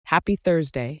Happy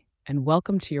Thursday, and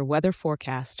welcome to your weather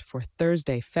forecast for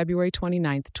Thursday, February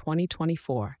 29th,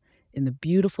 2024, in the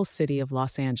beautiful city of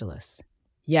Los Angeles.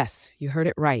 Yes, you heard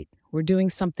it right. We're doing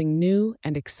something new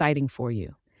and exciting for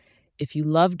you. If you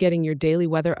love getting your daily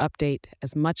weather update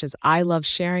as much as I love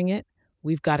sharing it,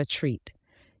 we've got a treat.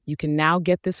 You can now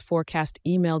get this forecast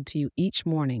emailed to you each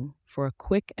morning for a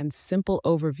quick and simple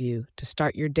overview to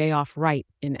start your day off right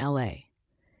in LA.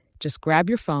 Just grab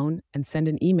your phone and send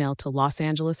an email to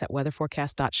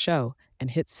losangeles@weatherforecast.show and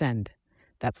hit send.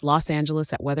 That's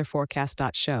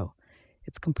losangeles@weatherforecast.show.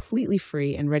 It's completely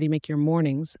free and ready to make your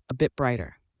mornings a bit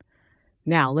brighter.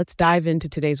 Now, let's dive into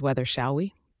today's weather, shall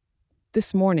we?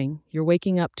 This morning, you're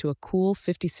waking up to a cool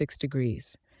 56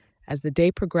 degrees. As the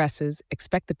day progresses,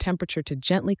 expect the temperature to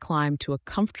gently climb to a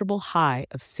comfortable high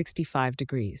of 65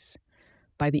 degrees.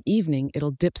 By the evening, it'll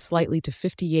dip slightly to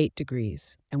 58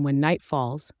 degrees, and when night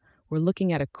falls, we're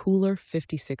looking at a cooler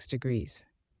 56 degrees.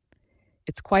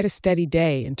 It's quite a steady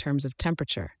day in terms of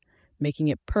temperature, making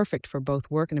it perfect for both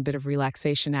work and a bit of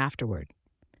relaxation afterward.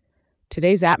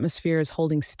 Today's atmosphere is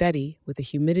holding steady with a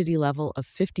humidity level of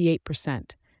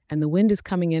 58%, and the wind is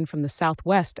coming in from the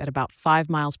southwest at about 5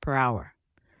 miles per hour.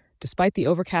 Despite the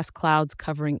overcast clouds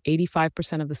covering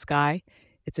 85% of the sky,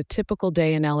 it's a typical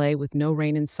day in LA with no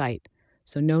rain in sight,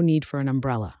 so no need for an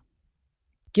umbrella.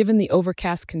 Given the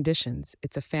overcast conditions,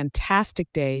 it's a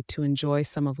fantastic day to enjoy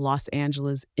some of Los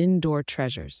Angeles' indoor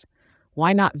treasures.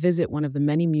 Why not visit one of the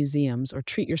many museums or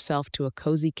treat yourself to a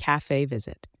cozy cafe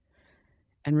visit?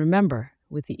 And remember,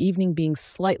 with the evening being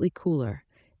slightly cooler,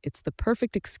 it's the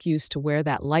perfect excuse to wear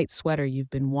that light sweater you've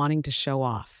been wanting to show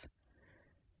off.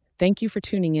 Thank you for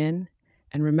tuning in,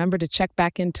 and remember to check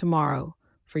back in tomorrow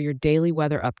for your daily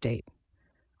weather update.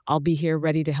 I'll be here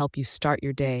ready to help you start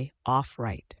your day off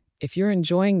right. If you're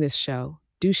enjoying this show,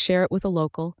 do share it with a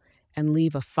local and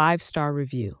leave a 5-star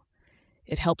review.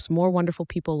 It helps more wonderful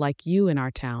people like you in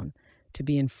our town to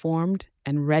be informed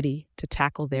and ready to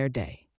tackle their day.